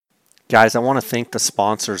Guys, I want to thank the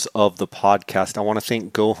sponsors of the podcast. I want to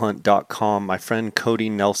thank GoHunt.com, my friend Cody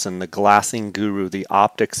Nelson, the glassing guru, the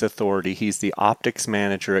optics authority. He's the optics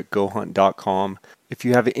manager at GoHunt.com. If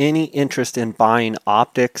you have any interest in buying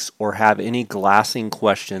optics or have any glassing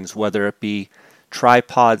questions, whether it be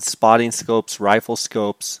tripods, spotting scopes, rifle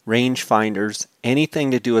scopes, range finders,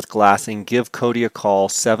 anything to do with glassing, give Cody a call,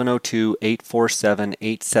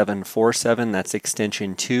 702-847-8747. That's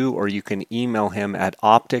extension 2, or you can email him at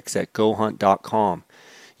optics@gohunt.com.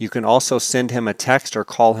 You can also send him a text or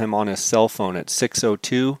call him on his cell phone at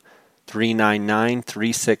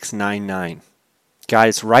 602-399-3699.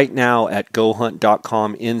 Guys, right now at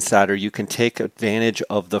GoHunt.com Insider, you can take advantage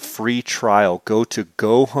of the free trial. Go to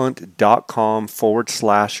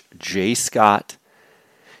GoHunt.com/JScott.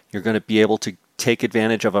 You're going to be able to take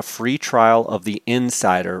advantage of a free trial of the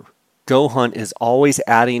Insider. GoHunt is always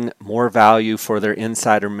adding more value for their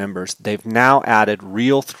Insider members. They've now added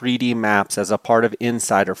real 3D maps as a part of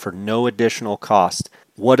Insider for no additional cost.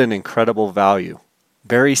 What an incredible value.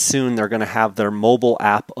 Very soon they're going to have their mobile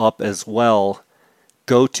app up as well.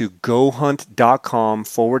 Go to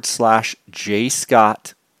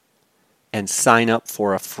GoHunt.com/JScott and sign up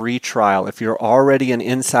for a free trial. If you're already an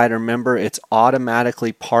Insider member, it's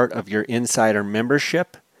automatically part of your Insider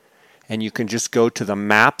membership. And you can just go to the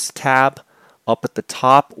Maps tab up at the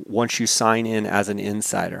top once you sign in as an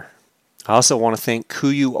Insider. I also want to thank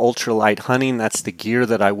KUIU Ultralight Hunting. That's the gear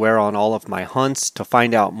that I wear on all of my hunts. To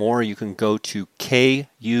find out more, you can go to KUIU.com,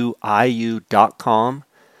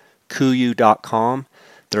 KUIU.com.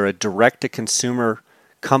 They're a direct-to-consumer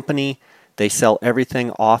company. They sell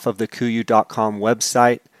everything off of the KUIU.com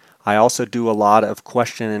website. I also do a lot of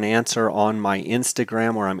question and answer on my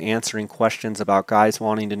Instagram where I'm answering questions about guys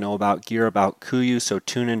wanting to know about gear about KUIU, so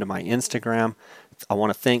tune into my Instagram. I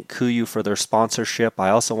want to thank KUIU for their sponsorship. I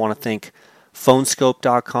also want to thank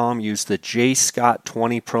Phoneskope.com. Use the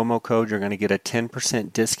JScott20 promo code. You're going to get a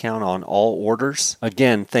 10% discount on all orders.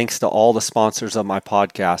 Again, thanks to all the sponsors of my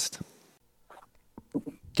podcast.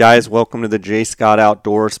 Guys, welcome to the J. Scott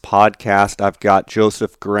Outdoors podcast. I've got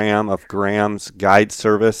Joseph Graham of Graham's Guide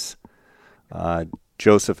Service.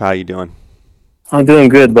 Joseph, how you doing? I'm doing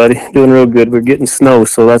good, buddy. Doing real good. We're getting snow,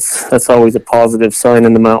 so that's always a positive sign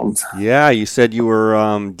in the mountains. Yeah, you said you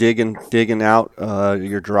were digging out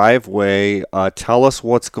your driveway. Tell us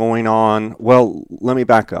what's going on. Well, let me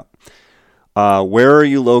back up. Where are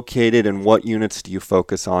you located, and what units do you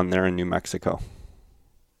focus on there in New Mexico?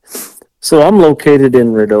 So I'm located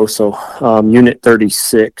in Ruidoso, Unit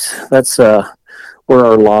 36. That's where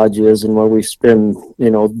our lodge is and where we spend,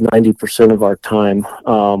 90% of our time.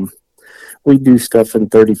 We do stuff in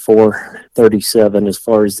 34, 37 as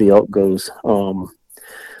far as the elk goes.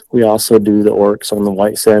 We also do the Oryx on the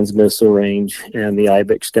White Sands Missile Range and the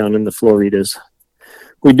Ibex down in the Floridas.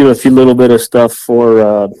 We do a few little bit of stuff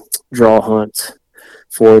for draw hunts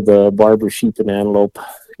for the Barber sheep and antelope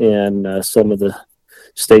and some of the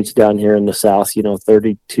states down here in the south,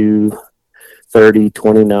 32, 30,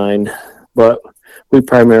 29, but we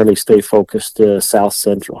primarily stay focused south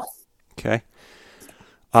central. Okay.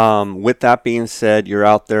 With that being said, you're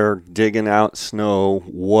out there digging out snow.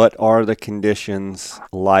 What are the conditions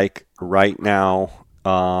like right now,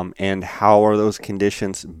 and how are those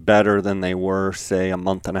conditions better than they were, say, a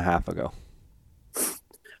month and a half ago?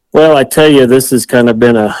 Well, I tell you, this has kind of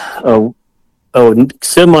been a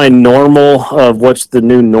semi-normal of what's the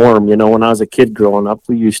new norm. When I was a kid growing up,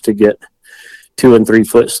 we used to get 2 and 3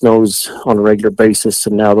 foot snows on a regular basis,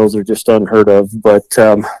 and now those are just unheard of. But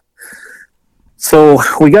so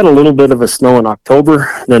we got a little bit of a snow in October,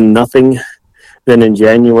 then nothing. Then in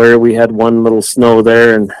January we had one little snow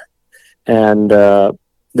there, and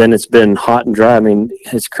then it's been hot and dry. I mean,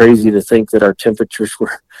 it's crazy to think that our temperatures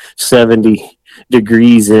were 70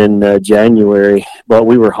 degrees in January, but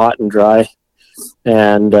we were hot and dry.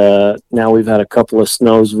 And now we've had a couple of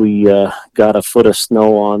snows. We got a foot of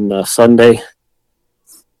snow on Sunday,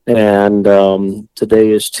 and today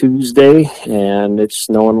is Tuesday, and it's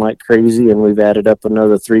snowing like crazy, and we've added up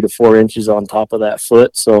another 3 to 4 inches on top of that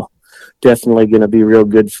foot. So definitely going to be real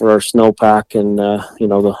good for our snowpack, and the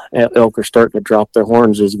elk are starting to drop their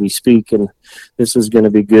horns as we speak, and this is going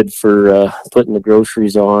to be good for putting the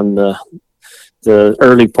groceries on the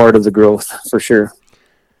early part of the growth for sure.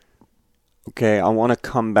 Okay, I want to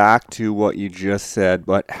come back to what you just said,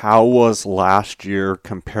 but how was last year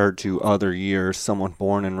compared to other years? Someone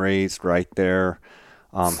born and raised right there,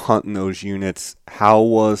 hunting those units. How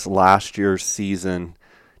was last year's season?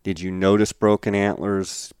 Did you notice broken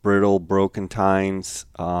antlers, brittle, broken tines?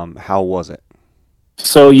 How was it?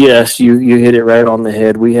 So yes, you hit it right on the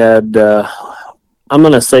head. We had, I'm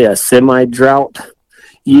going to say, a semi-drought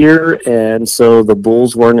year, and so the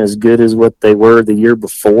bulls weren't as good as what they were the year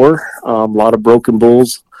before. A lot of broken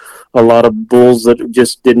bulls, a lot of bulls that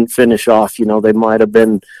just didn't finish off. They might have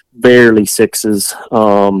been barely sixes,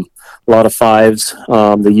 a lot of fives.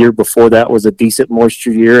 The year before that was a decent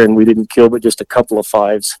moisture year, and we didn't kill but just a couple of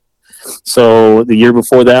fives. So the year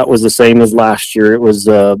before that was the same as last year. It was,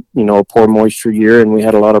 a poor moisture year, and we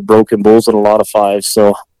had a lot of broken bulls and a lot of fives.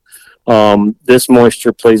 So this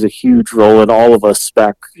moisture plays a huge role in all of us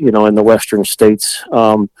back, in the western states.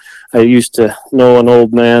 I used to know an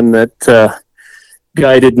old man that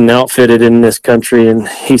guided and outfitted in this country, and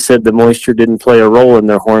he said the moisture didn't play a role in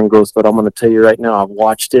their horn growth, but I'm going to tell you right now, I've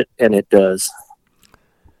watched it, and it does.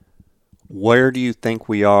 Where do you think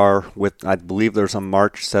we are with, I believe there's a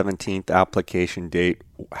March 17th application date.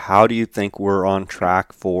 How do you think we're on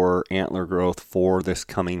track for antler growth for this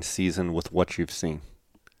coming season with what you've seen?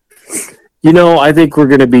 I think we're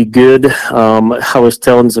going to be good. I was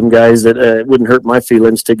telling some guys that it wouldn't hurt my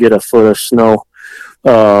feelings to get a foot of snow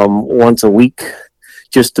once a week,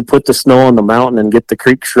 just to put the snow on the mountain and get the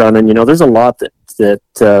creeks running. There's a lot that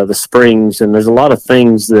the springs, and there's a lot of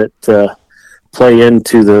things that play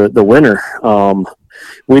into the winter.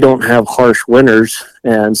 We don't have harsh winters,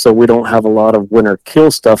 and so we don't have a lot of winter kill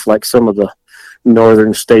stuff like some of the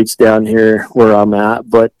northern states down here where I'm at.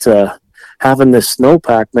 But having this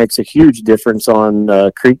snowpack makes a huge difference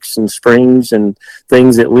on creeks and springs and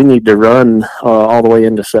things that we need to run all the way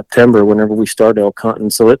into September whenever we start elk hunting.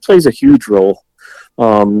 So it plays a huge role.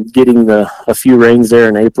 Getting a few rains there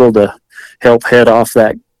in April to help head off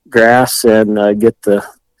that grass and get the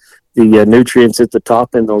nutrients at the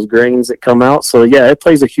top in those grains that come out. So yeah, it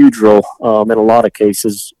plays a huge role in a lot of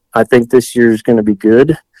cases. I think this year is going to be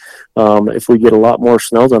good. If we get a lot more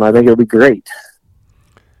snow, then I think it'll be great.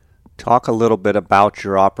 Talk a little bit about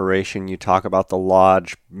your operation. You talk about the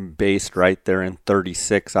lodge based right there in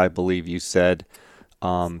 36, I believe you said.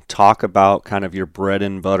 Talk about kind of your bread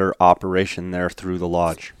and butter operation there through the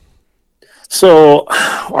lodge. So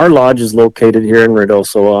our lodge is located here in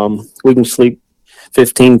Ruidoso. We can sleep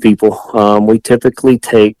 15 people. We typically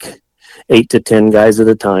take 8 to 10 guys at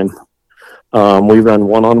a time. We run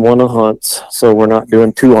one-on-one hunts, so we're not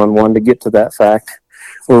doing 2-on-1 to get to that fact.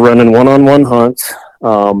 We're running one-on-one hunts.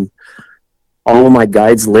 All of my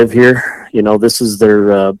guides live here. This is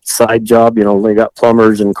their side job. They got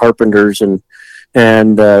plumbers and carpenters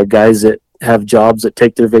and guys that have jobs that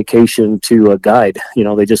take their vacation to guide.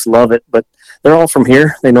 They just love it, but they're all from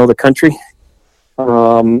here. They know the country.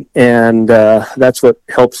 And that's what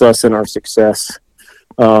helps us in our success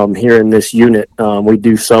here in this unit. We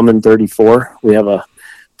do some in 34. We have a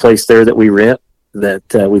place there that we rent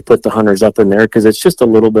that we put the hunters up in there because it's just a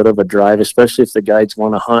little bit of a drive, especially if the guides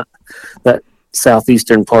want to hunt that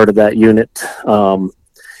southeastern part of that unit.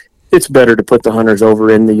 It's better to put the hunters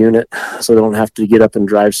over in the unit so they don't have to get up and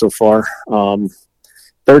drive so far.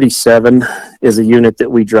 37 is a unit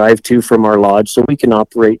that we drive to from our lodge, so we can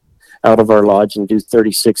operate out of our lodge and do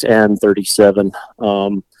 36 and 37.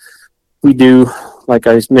 We do, like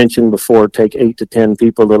I mentioned before, take 8 to 10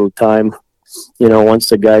 people at a time. Once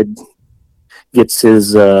the guide gets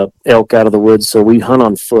his elk out of the woods, so we hunt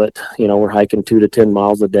on foot. We're hiking 2 to 10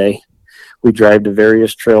 miles a day. We drive to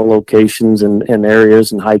various trail locations and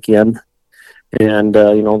areas and hike in. And,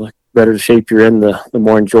 the better shape you're in, the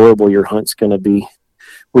more enjoyable your hunt's going to be.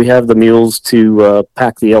 We have the mules to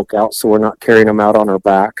pack the elk out, so we're not carrying them out on our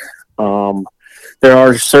back. There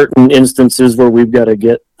are certain instances where we've got to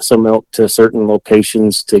get some elk to certain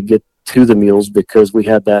locations to get to the mules because we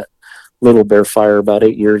had that little bear fire about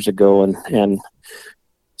 8 years ago, and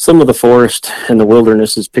some of the forest and the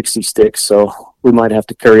wilderness is pixie sticks, so we might have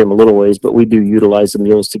to carry them a little ways, but we do utilize the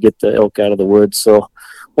mules to get the elk out of the woods. So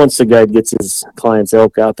once the guide gets his client's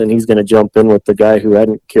elk out, then he's going to jump in with the guy who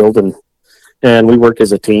hadn't killed, and we work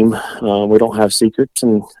as a team. We don't have secrets,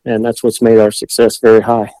 and that's what's made our success very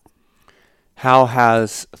high. How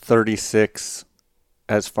has 36,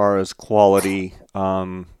 as far as quality,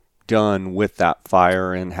 done with that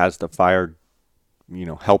fire, and has the fire,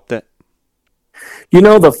 helped it?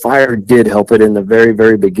 The fire did help it in the very,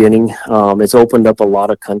 very beginning. It's opened up a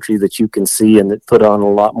lot of country that you can see, and it put on a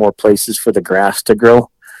lot more places for the grass to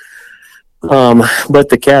grow. But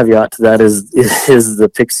the caveat to that is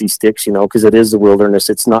the pixie sticks, because it is the wilderness.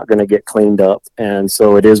 It's not going to get cleaned up. And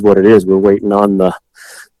so it is what it is. We're waiting on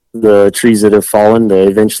the trees that have fallen to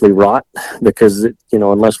eventually rot because,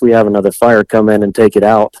 unless we have another fire come in and take it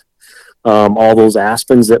out, all those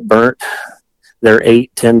aspens that burnt, they're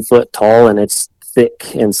 8-10 foot tall, and it's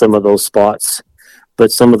thick in some of those spots.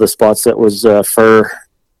 But some of the spots that was fir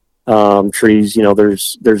trees,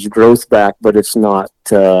 there's growth back, but it's not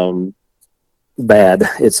bad.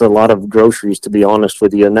 It's a lot of groceries, to be honest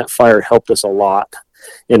with you, and that fire helped us a lot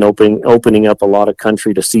in opening up a lot of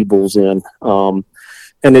country to see bulls in.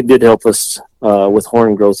 And it did help us with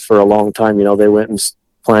horn growth for a long time. You know, they went and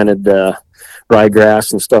planted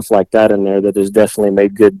ryegrass and stuff like that in there that has definitely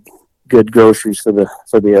made good groceries for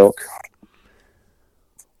the elk.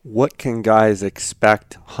 What can guys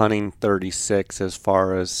expect hunting 36 as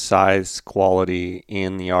far as size, quality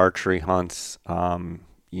in the archery hunts?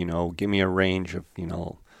 Give me a range of,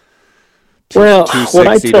 Well, what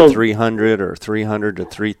I 260 to 300 or 300 to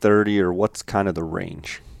 330, or what's kind of the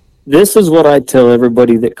range? This is what I tell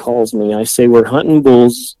everybody that calls me. I say we're hunting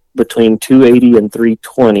bulls between 280 and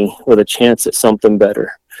 320 with a chance at something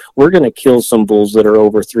better. We're going to kill some bulls that are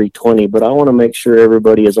over 320, but I want to make sure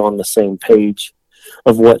everybody is on the same page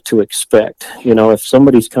of what to expect. You know, if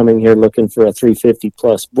somebody's coming here looking for a 350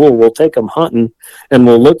 plus bull, we'll take them hunting and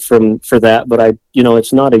we'll look for that. But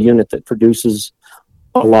it's not a unit that produces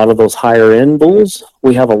a lot of those higher end bulls.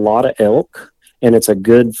 We have a lot of elk, and it's a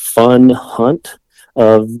good, fun hunt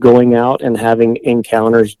of going out and having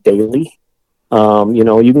encounters daily.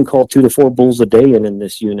 You can call 2 to 4 bulls a day in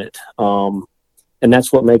this unit. And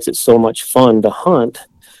that's what makes it so much fun to hunt.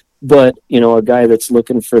 But, a guy that's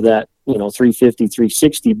looking for that, 350,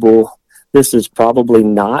 360 bull, this is probably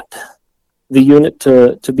not the unit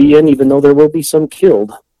to be in, even though there will be some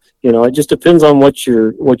killed. It just depends on what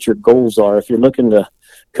your goals are. If you're looking to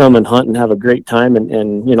come and hunt and have a great time and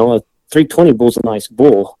a 320 bull's a nice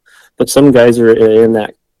bull, but some guys are in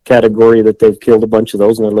that category that they've killed a bunch of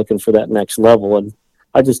those and they're looking for that next level. And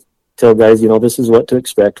I just tell guys, this is what to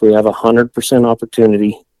expect. We have 100%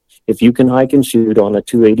 opportunity if you can hike and shoot on a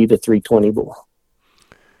 280 to 320 bull.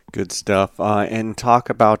 Good stuff. And talk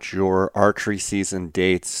about your archery season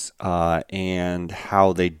dates and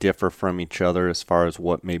how they differ from each other as far as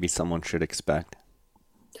what maybe someone should expect.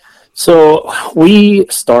 So we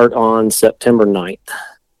start on September 9th.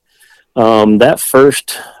 That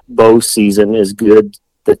first bow season is good.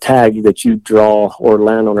 The tag that you draw or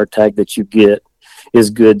landowner tag that you get is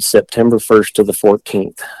good September 1st to the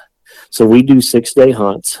 14th. So we do 6-day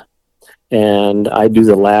hunts, and I do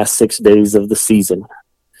the last 6 days of the season.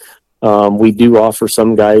 We do offer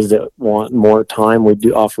some guys that want more time. We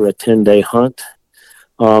do offer a 10-day hunt.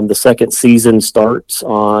 The second season starts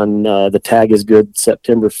on, the tag is good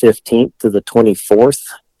September 15th to the 24th.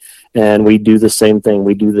 And we do the same thing.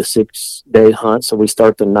 We do the 6-day hunt. So we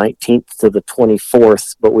start the 19th to the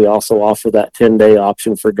 24th, but we also offer that 10-day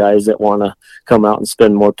option for guys that want to come out and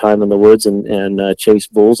spend more time in the woods and chase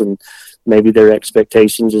bulls. And maybe their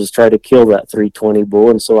expectations is try to kill that 320 bull.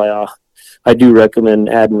 And so I do recommend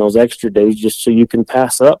adding those extra days just so you can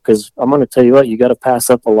pass up, because I'm going to tell you what, you got to pass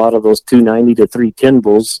up a lot of those 290 to 310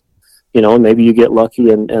 bulls. Maybe you get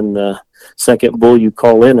lucky and the second bull you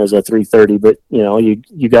call in as a 330, but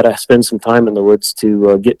you got to spend some time in the woods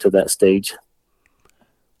to get to that stage.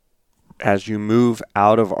 As you move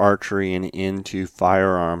out of archery and into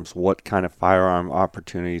firearms, what kind of firearm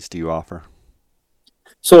opportunities do you offer?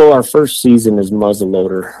 So our first season is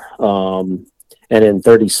muzzleloader. And in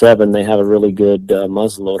 37, they have a really good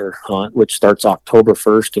muzzleloader hunt, which starts October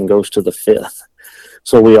 1st and goes to the 5th.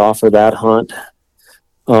 So we offer that hunt.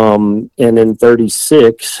 And in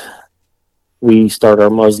 36, we start our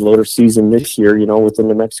muzzleloader season this year. With the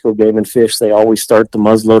New Mexico Game and Fish, they always start the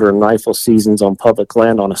muzzleloader and rifle seasons on public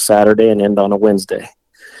land on a Saturday and end on a Wednesday.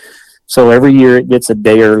 So every year it gets a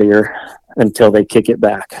day earlier until they kick it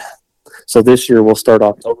back. So this year we'll start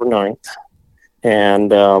October 9th.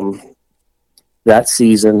 And that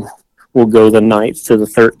season will go the 9th to the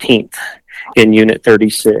 13th in Unit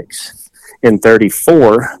 36. In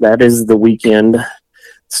 34, that is the weekend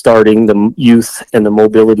starting the youth and the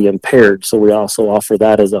mobility impaired. So we also offer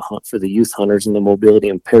that as a hunt for the youth hunters and the mobility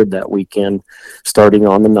impaired that weekend, starting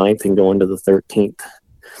on the 9th and going to the 13th.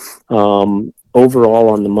 Overall,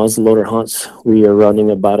 on the muzzleloader hunts, we are running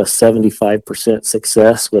about a 75%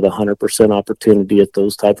 success with 100% opportunity at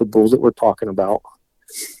those type of bulls that we're talking about.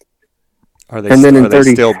 Are they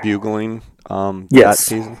still bugling yes. that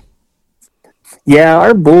season? Yeah,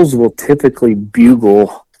 our bulls will typically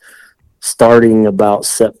bugle starting about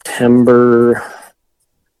September.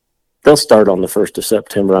 They'll start on the 1st of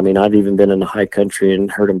September. I mean, I've even been in the high country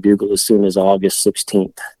and heard them bugle as soon as August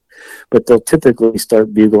 16th. But they'll typically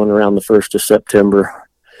start bugling around the 1st of September.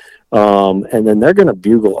 And then they're going to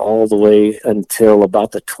bugle all the way until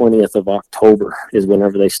about the 20th of October is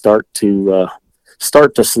whenever they start to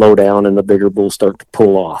slow down and the bigger bulls start to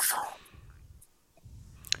pull off.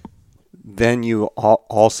 Then you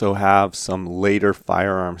also have some later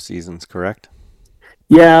firearm seasons, correct?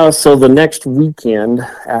 Yeah, so the next weekend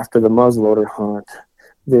after the muzzleloader hunt,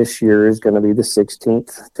 this year is going to be the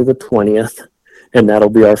 16th to the 20th, and that'll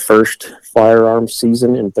be our first firearms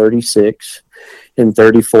season in 36. In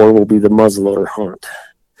 34 will be the muzzleloader hunt.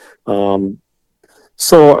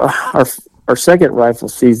 So our second rifle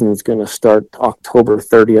season is going to start October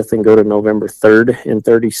 30th and go to November 3rd in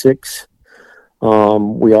 36.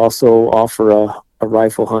 We also offer a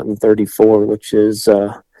rifle hunt in 34, which is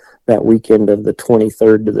that weekend of the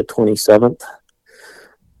 23rd to the 27th.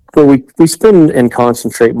 But we spend and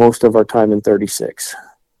concentrate most of our time in 36.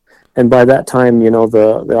 And by that time, you know,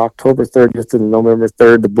 the October 30th and November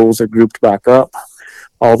 3rd, the bulls are grouped back up.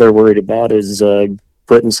 All they're worried about is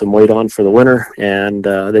putting some weight on for the winter, and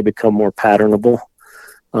they become more patternable.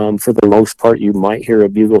 For the most part, you might hear a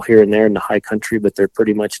bugle here and there in the high country, but they're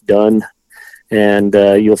pretty much done. And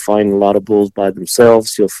you'll find a lot of bulls by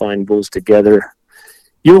themselves. You'll find bulls together.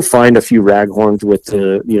 You'll find a few raghorns with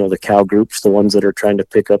the cow groups, the ones that are trying to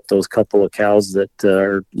pick up those couple of cows that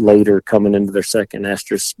are later coming into their second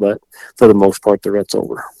estrus. But for the most part, the rut's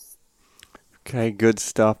over. Okay, good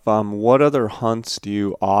stuff. What other hunts do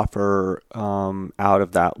you offer out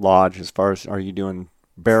of that lodge? As far as, are you doing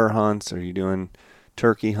bear hunts? Are you doing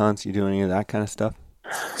turkey hunts? Are you doing any of that kind of stuff?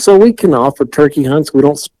 So we can offer turkey hunts. We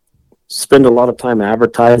don't spend a lot of time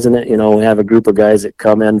advertising it. You know, we have a group of guys that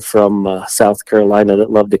come in from South Carolina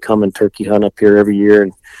that love to come and turkey hunt up here every year,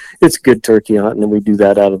 and it's good turkey hunting, and we do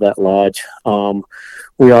that out of that lodge.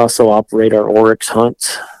 We also operate our oryx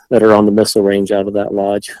hunts that are on the missile range out of that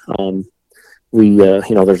lodge.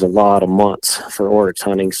 There's a lot of months for oryx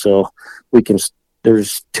hunting, so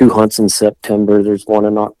there's 2 hunts in September, there's 1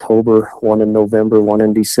 in October, 1 in November, 1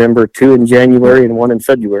 in December, 2 in January, and 1 in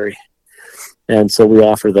February. And so we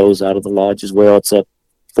offer those out of the lodge as well. It's a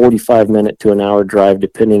 45-minute to an hour drive,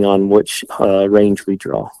 depending on which range we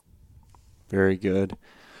draw. Very good.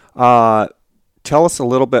 Tell us a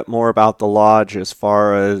little bit more about the lodge as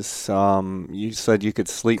far as you said you could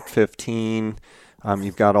sleep 15.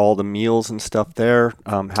 You've got all the meals and stuff there.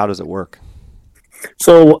 How does it work?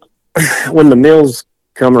 So when the meals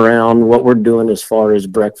come around, what we're doing as far as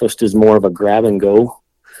breakfast is more of a grab and go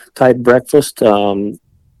type breakfast.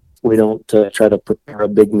 We don't try to prepare a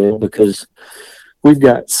big meal because we've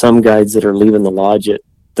got some guides that are leaving the lodge at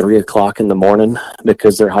 3 o'clock in the morning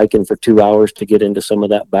because they're hiking for 2 hours to get into some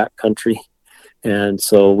of that back country. And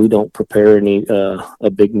so we don't prepare any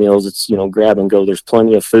big meals. It's, grab and go. There's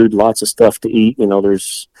plenty of food, lots of stuff to eat.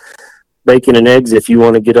 There's bacon and eggs if you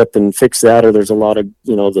want to get up and fix that, or there's a lot of,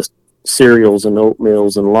 the cereals and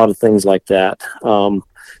oatmeals and a lot of things like that.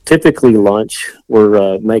 Typically lunch,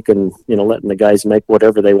 we're letting the guys make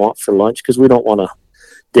whatever they want for lunch because we don't want to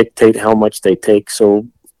dictate how much they take. So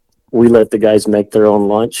we let the guys make their own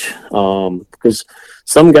lunch because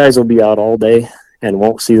some guys will be out all day and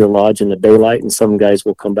won't see the lodge in the daylight, and some guys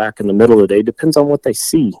will come back in the middle of the day. Depends on what they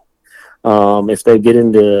see. If they get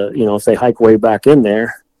into, if they hike way back in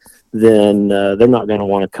there, then they're not going to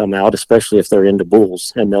want to come out, especially if they're into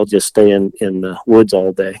bulls, and they'll just stay in the woods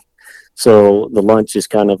all day. So the lunch is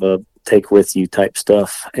kind of a take with you type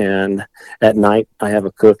stuff. And at night, I have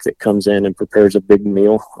a cook that comes in and prepares a big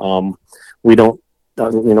meal. We don't,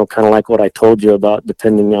 kind of like what I told you about,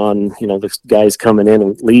 depending on, the guys coming in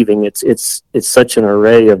and leaving, it's such an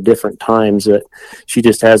array of different times that she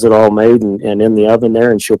just has it all made and in the oven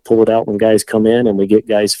there, and she'll pull it out when guys come in, and we get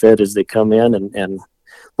guys fed as they come in. And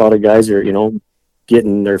a lot of guys are,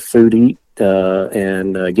 getting their food eat,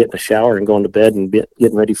 and getting a shower and going to bed and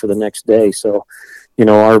getting ready for the next day. So,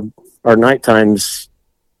 our night times,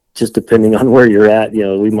 just depending on where you're at,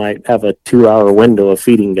 we might have a 2-hour window of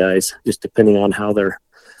feeding guys, just depending on how they're,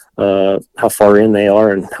 how far in they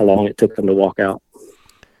are and how long it took them to walk out.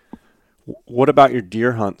 What about your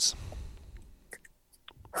deer hunts?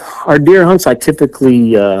 Our deer hunts, I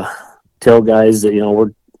typically tell guys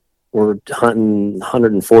that, we're hunting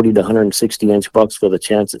 140 to 160 inch bucks with a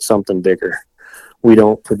chance at something bigger. We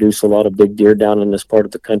don't produce a lot of big deer down in this part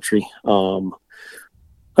of the country.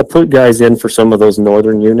 I put guys in for some of those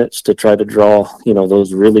northern units to try to draw,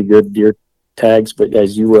 those really good deer tags. But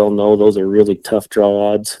as you well know, those are really tough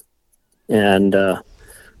draw odds. And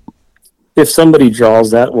if somebody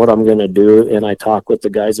draws that, what I'm going to do, and I talk with the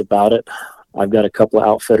guys about it, I've got a couple of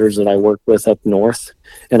outfitters that I work with up north,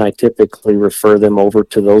 and I typically refer them over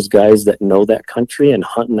to those guys that know that country and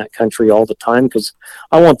hunt in that country all the time because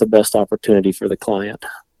I want the best opportunity for the client.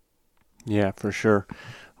 Yeah, for sure.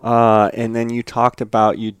 And then you talked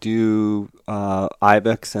about you do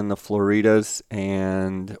ibex and the Floridas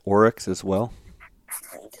and oryx as well.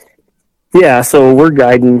 Yeah, so we're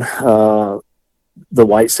guiding the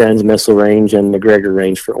White Sands Missile Range and the Gregor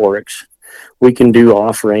Range for oryx. We can do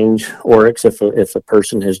off-range oryx if a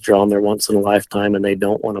person has drawn their once in a lifetime and they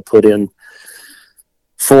don't want to put in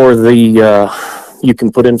for you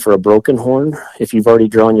can put in for a broken horn if you've already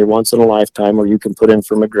drawn your once in a lifetime, or you can put in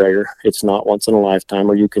for McGregor. It's not once in a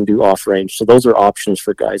lifetime, or you can do off-range. So those are options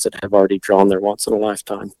for guys that have already drawn their once in a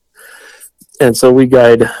lifetime. And so we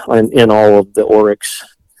guide in all of the oryx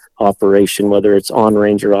operation, whether it's on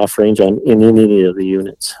range or off range in any of the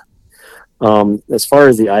units. As far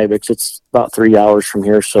as the ibex, it's about 3 hours from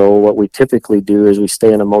here. So what we typically do is we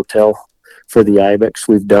stay in a motel for the ibex.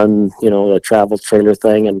 We've done, a travel trailer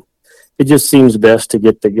thing, and it just seems best to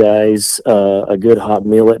get the guys a good hot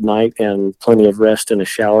meal at night and plenty of rest and a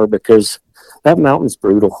shower, because that mountain's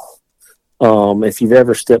brutal. If you've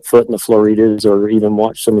ever stepped foot in the Floridas or even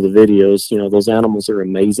watched some of the videos, those animals are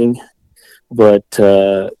amazing, but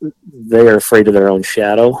they are afraid of their own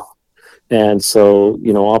shadow. And so,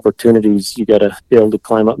 opportunities, you got to be able to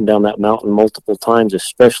climb up and down that mountain multiple times,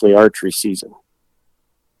 especially archery season.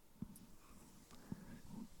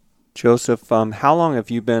 Joseph, how long have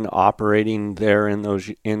you been operating there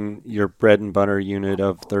in your bread and butter unit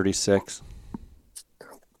of 36?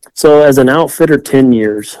 So as an outfitter, 10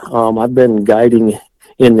 years. I've been guiding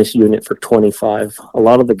in this unit for 25. A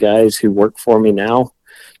lot of the guys who work for me now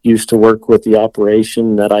used to work with the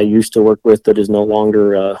operation that I used to work with that is no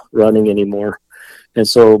longer running anymore. And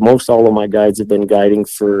so most all of my guides have been guiding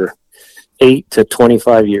for 8 to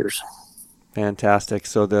 25 years. Fantastic.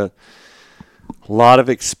 So a lot of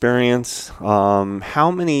experience.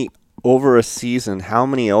 How many, over a season, how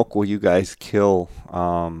many elk will you guys kill?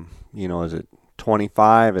 Is it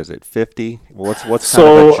 25? Is it 50? What's kind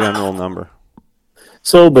of a general number?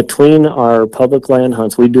 So between our public land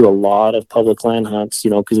hunts, we do a lot of public land hunts,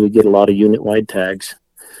 because we get a lot of unit-wide tags.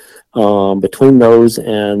 Between those,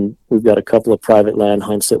 and we've got a couple of private land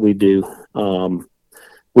hunts that we do,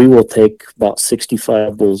 we will take about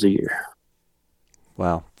 65 bulls a year.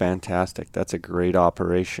 Wow, fantastic. That's a great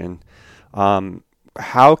operation.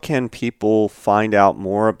 How can people find out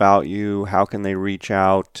more about you? How can they reach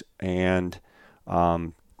out and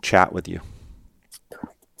chat with you?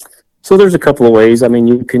 So there's a couple of ways. I mean,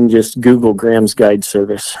 you can just Google Graham's Guide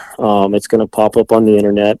Service. It's going to pop up on the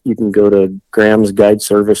internet. You can go to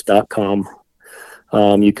grahamsguideservice.com.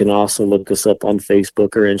 You can also look us up on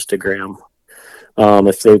Facebook or Instagram.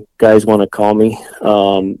 If the guys want to call me,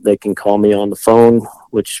 they can call me on the phone,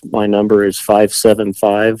 which my number is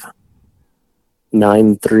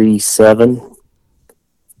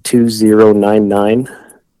 575-937-2099.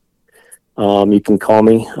 You can call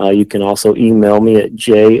me. You can also email me at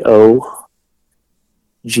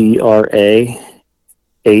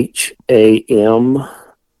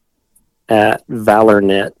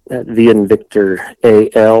jograham@valornet, at V and Victor,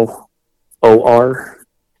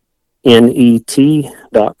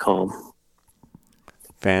 ALORNET.com.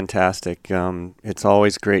 Fantastic. It's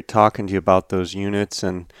always great talking to you about those units,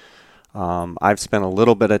 and I've spent a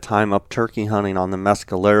little bit of time up turkey hunting on the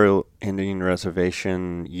Mescalero Indian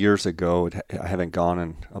Reservation years ago. I haven't gone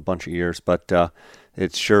in a bunch of years, but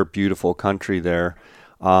it's sure beautiful country there.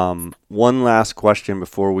 One last question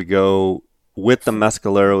before we go. With the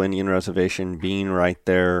Mescalero Indian Reservation being right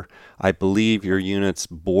there, I believe your units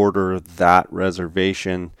border that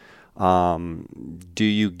reservation. Do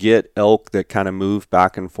you get elk that kind of move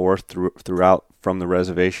back and forth throughout from the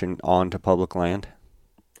reservation onto public land?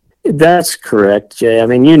 That's correct, Jay. I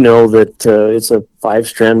mean, that it's a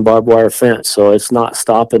 5-strand barbed wire fence, so it's not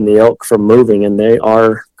stopping the elk from moving, and they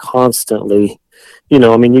are constantly, you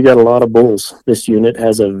got a lot of bulls. This unit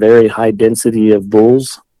has a very high density of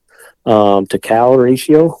bulls to cow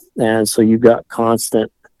ratio, and so you've got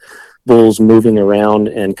constant bulls moving around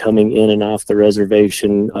and coming in and off the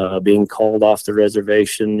reservation, being called off the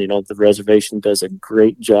reservation. The reservation does a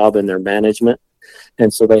great job in their management.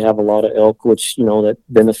 And so they have a lot of elk, which, that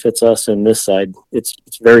benefits us in this side. It's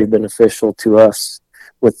very beneficial to us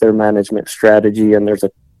with their management strategy. And there's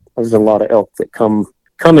a lot of elk that come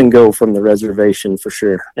and go from the reservation for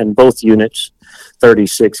sure. And both units,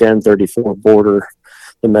 36 and 34, border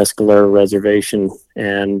the Mescalero Reservation.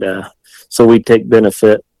 And so we take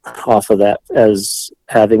benefit off of that as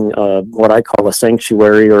having what I call a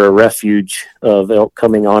sanctuary or a refuge of elk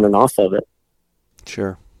coming on and off of it.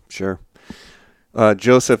 Sure.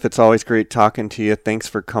 Joseph, it's always great talking to you. Thanks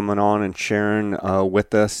for coming on and sharing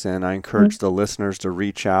with us. And I encourage the listeners to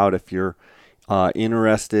reach out if you're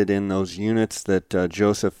interested in those units that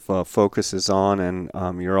Joseph focuses on. And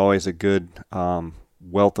you're always a good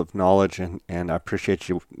wealth of knowledge. And I appreciate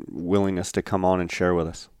your willingness to come on and share with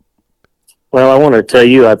us. Well, I want to tell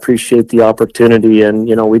you, I appreciate the opportunity. And,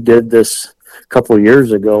 we did this couple of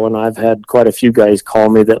years ago, and I've had quite a few guys call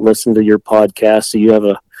me that listen to your podcast. So you have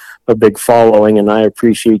a big following, and I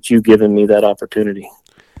appreciate you giving me that opportunity.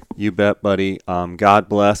 You bet, buddy. God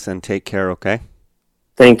bless and take care, okay?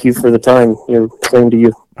 Thank you for the time. Same to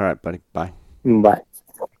you. All right, buddy. Bye. Bye.